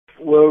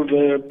Well,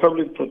 the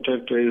public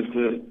protector is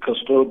the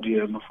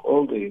custodian of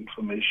all the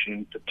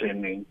information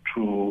pertaining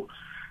to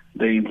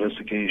the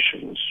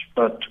investigations.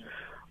 But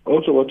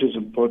also what is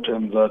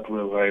important that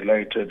we've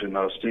highlighted in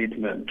our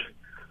statement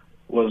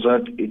was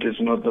that it is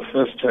not the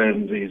first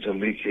time there is a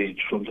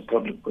leakage from the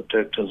public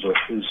protector's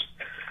office.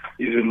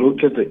 If you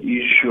look at the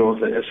issue of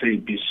the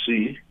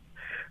SABC,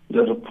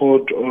 the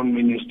report on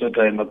Minister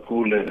Diana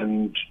Pule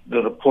and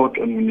the report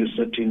on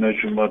Minister Tina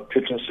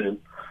Joemat-Pettersson,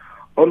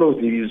 all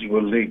of these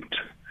were leaked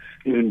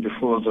even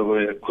before they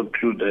were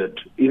concluded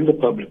in the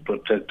public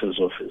protector's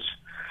office.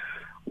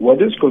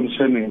 What is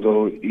concerning,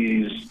 though,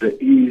 is the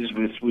ease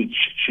with which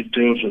she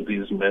deals with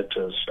these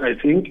matters. I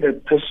think a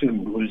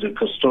person who is a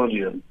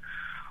custodian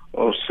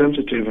of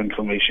sensitive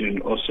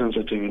information or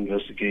sensitive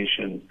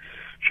investigation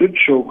should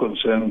show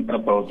concern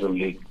about the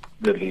leaks.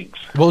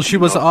 Well, she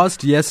was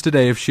asked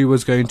yesterday if she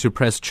was going to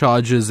press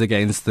charges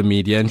against the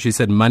media, and she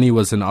said money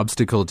was an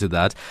obstacle to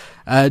that.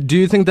 Do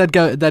you think that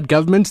that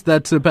government,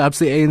 that perhaps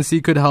the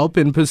ANC could help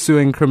in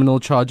pursuing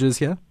criminal charges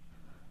here?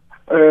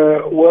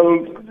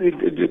 Well,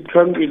 it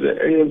can't be the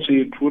ANC.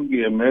 It would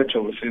be a matter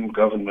within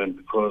government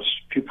because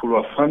people who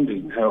are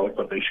funding her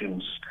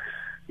operations,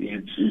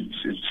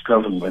 it's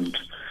government.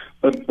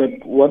 But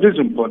what is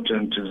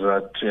important is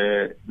that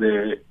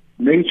the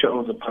nature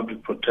of the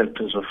public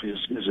protector's office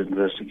is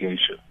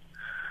investigation.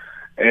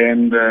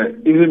 And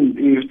even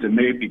if there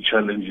may be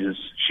challenges,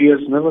 she has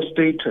never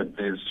stated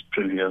this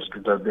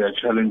previously, that there are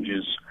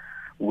challenges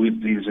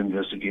with these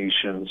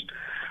investigations.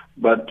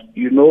 But,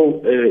 if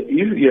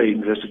you are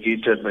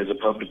investigated by the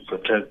public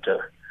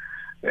protector,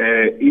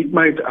 it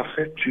might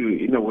affect you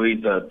in a way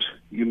that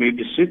you may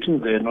be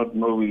sitting there not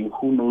knowing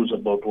who knows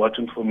about what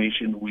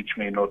information which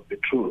may not be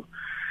true.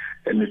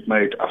 And it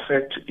might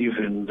affect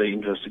even the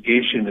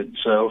investigation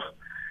itself,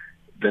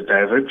 the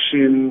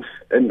direction,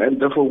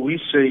 and therefore we're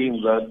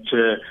saying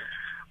that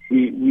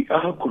we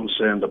are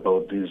concerned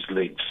about these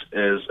leaks,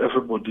 as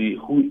everybody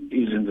who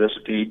is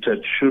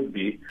investigated should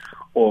be,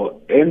 or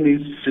any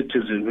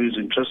citizen who is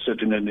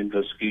interested in an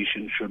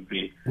investigation should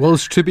be. Well,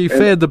 to be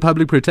fair, the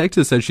public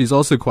protector says she's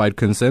also quite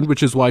concerned,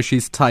 which is why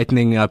she's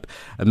tightening up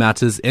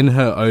matters in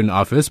her own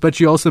office. But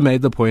she also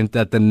made the point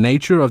that the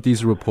nature of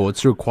these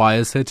reports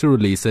requires her to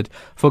release it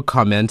for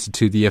comment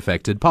to the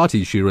affected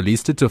parties. She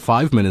released it to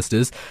 5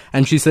 ministers,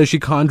 and she says she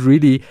can't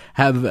really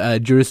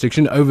have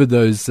jurisdiction over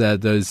those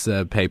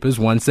papers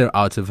once they're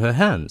out of her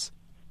hands.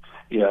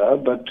 Yeah,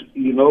 but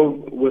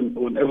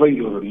whenever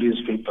you release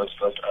papers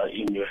that are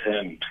in your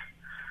hand,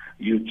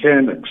 you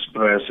can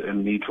express a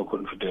need for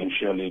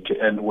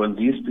confidentiality. And when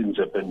these things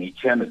happen, you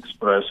can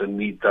express a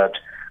need that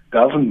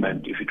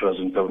government, if it was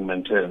in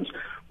government hands,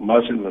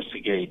 must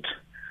investigate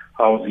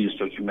how these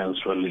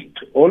documents were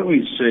leaked. All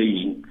we're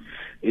saying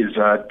is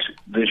that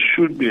there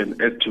should be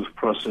an active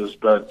process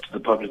that the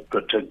public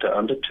protector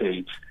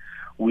undertakes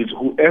with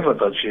whoever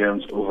that she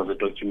hands over the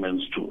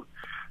documents to.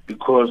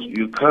 Because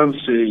you can't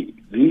say,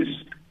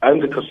 I'm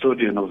the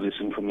custodian of this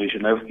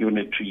information, I've given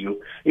it to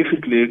you. If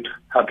it leaked,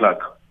 hard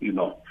luck,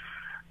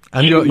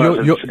 And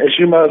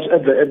she must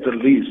at the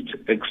least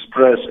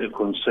express a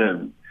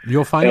concern.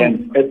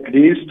 And at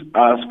least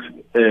ask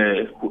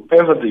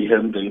whoever they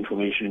hand the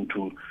information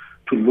to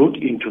look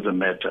into the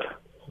matter.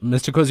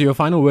 Mr. Khoza, your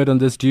final word on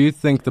this. Do you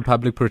think the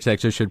public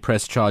protector should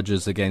press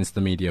charges against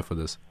the media for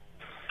this?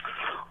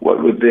 Well,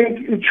 we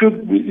think it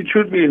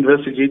should be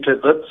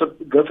investigated.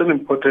 That's an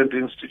important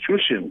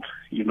institution.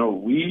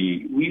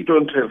 We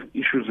don't have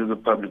issues with the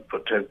public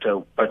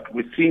protector, but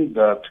we think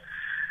that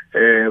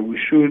we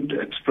should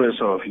express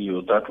our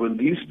view that when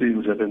these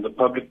things happen, the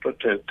public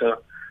protector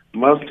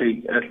must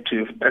take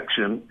active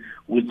action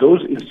with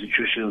those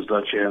institutions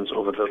that she hands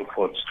over the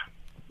reports.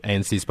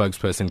 ANC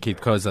spokesperson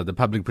Keith Khoza, the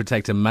public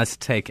protector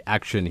must take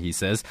action, he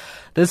says.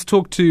 Let's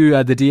talk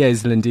to the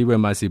DA's Lindiwe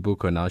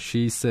Mazibuko now.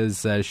 She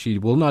says she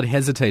will not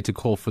hesitate to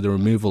call for the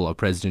removal of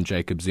President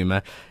Jacob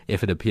Zuma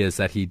if it appears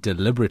that he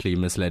deliberately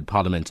misled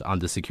Parliament on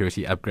the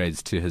security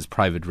upgrades to his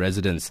private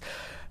residence.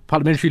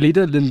 Parliamentary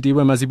leader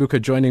Lindiwe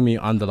Mazibuko joining me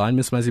on the line.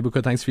 Ms.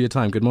 Mazibuko, thanks for your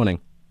time. Good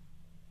morning.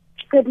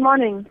 Good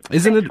morning.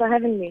 Thanks for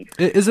having me.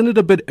 Isn't it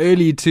a bit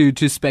early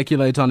to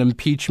speculate on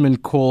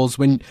impeachment calls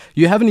when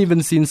you haven't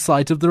even seen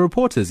sight of the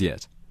reporters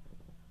yet?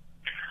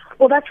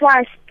 Well, that's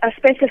why I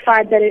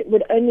specified that it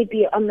would only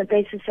be on the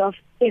basis of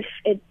if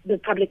the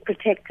public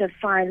protector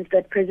finds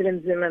that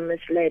President Zuma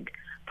misled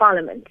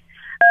Parliament.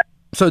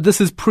 So this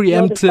is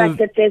preemptive. The fact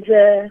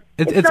that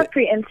it's not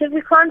preemptive.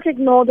 We can't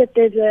ignore that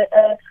there's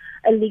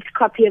a leaked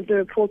copy of the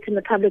report in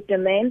the public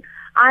domain.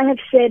 I have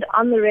said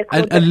on the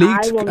record that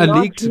I will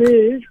not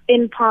move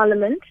in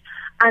Parliament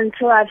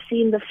until I've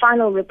seen the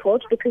final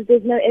report, because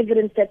there's no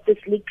evidence that this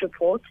leaked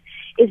report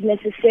is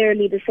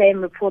necessarily the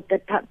same report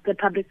that the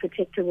public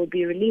protector will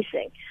be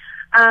releasing.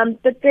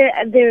 But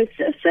there is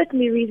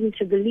certainly reason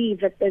to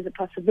believe that there's a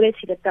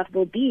possibility that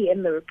will be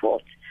in the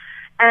report.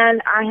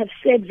 And I have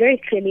said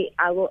very clearly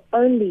I will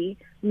only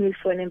move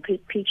for an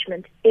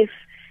impeachment if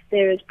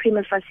there is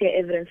prima facie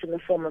evidence in the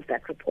form of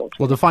that report.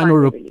 Well, the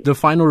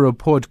final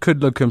report could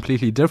look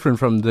completely different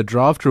from the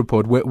draft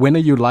report. When are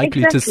you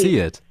likely to see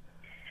it?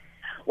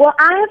 Well,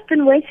 I have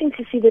been waiting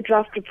to see the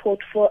draft report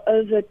for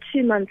over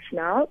 2 months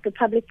now. The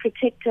public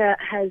protector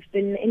has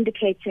been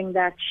indicating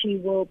that she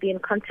will be in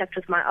contact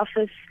with my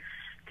office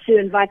to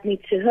invite me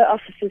to her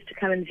offices to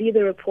come and view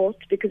the report,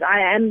 because I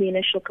am the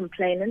initial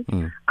complainant.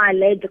 I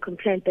laid the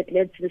complaint that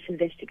led to this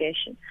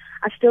investigation.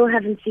 I still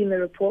haven't seen the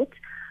report.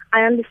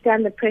 I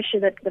understand the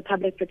pressure that the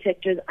public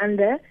protector is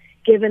under,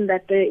 given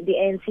that the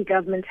ANC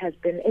government has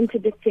been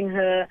interdicting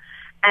her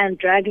and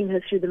dragging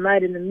her through the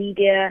mud in the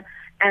media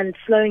and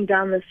slowing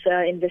down this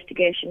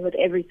investigation with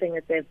everything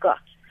that they've got.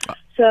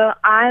 So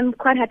I'm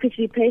quite happy to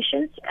be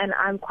patient, and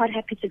I'm quite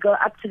happy to go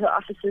up to her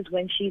offices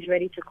when she's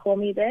ready to call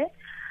me there.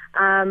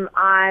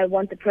 I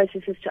want the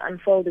processes to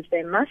unfold as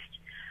they must.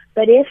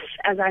 But if,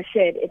 as I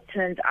said, it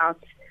turns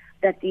out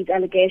that these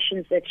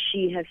allegations that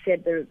she has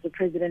said the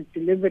president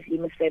deliberately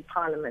misled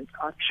Parliament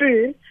are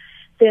true,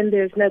 then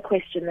there's no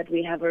question that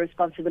we have a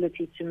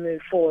responsibility to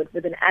move forward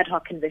with an ad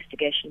hoc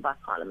investigation by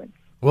Parliament.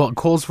 Well,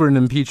 calls for an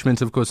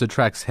impeachment, of course,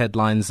 attracts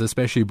headlines,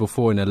 especially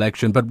before an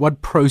election. But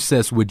what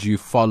process would you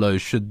follow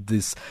should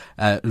this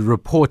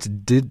report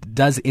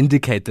does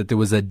indicate that there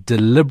was a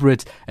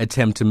deliberate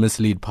attempt to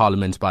mislead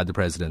Parliament by the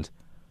president?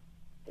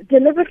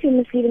 Deliberately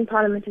misleading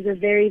Parliament is a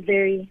very,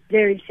 very,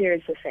 very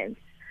serious offence.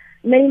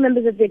 Many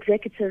members of the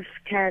executive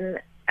can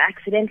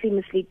accidentally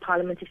mislead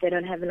Parliament if they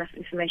don't have enough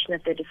information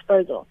at their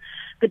disposal.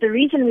 But the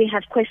reason we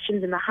have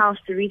questions in the House,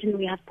 the reason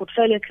we have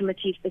portfolio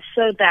committees, is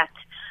so that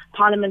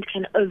Parliament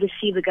can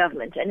oversee the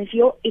government. And if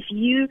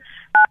you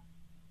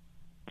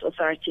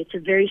authority, it's a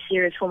very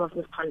serious form of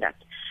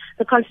misconduct.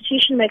 The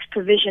Constitution makes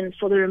provision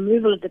for the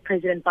removal of the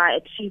president by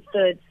a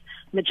 2/3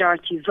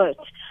 majority vote.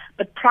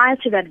 But prior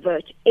to that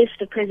vote, if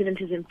the president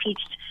is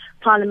impeached,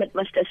 Parliament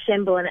must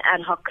assemble an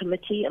ad hoc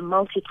committee, a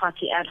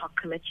multi-party ad hoc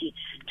committee,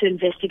 to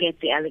investigate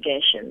the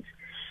allegations.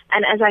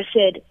 And as I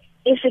said,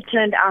 if it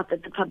turned out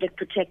that the public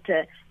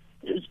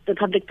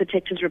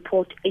protector's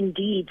report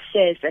indeed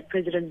says that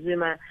President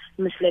Zuma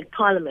misled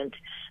Parliament,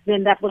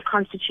 then that will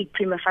constitute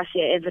prima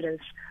facie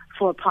evidence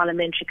for a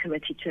parliamentary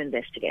committee to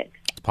investigate.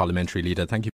 Parliamentary leader, thank you.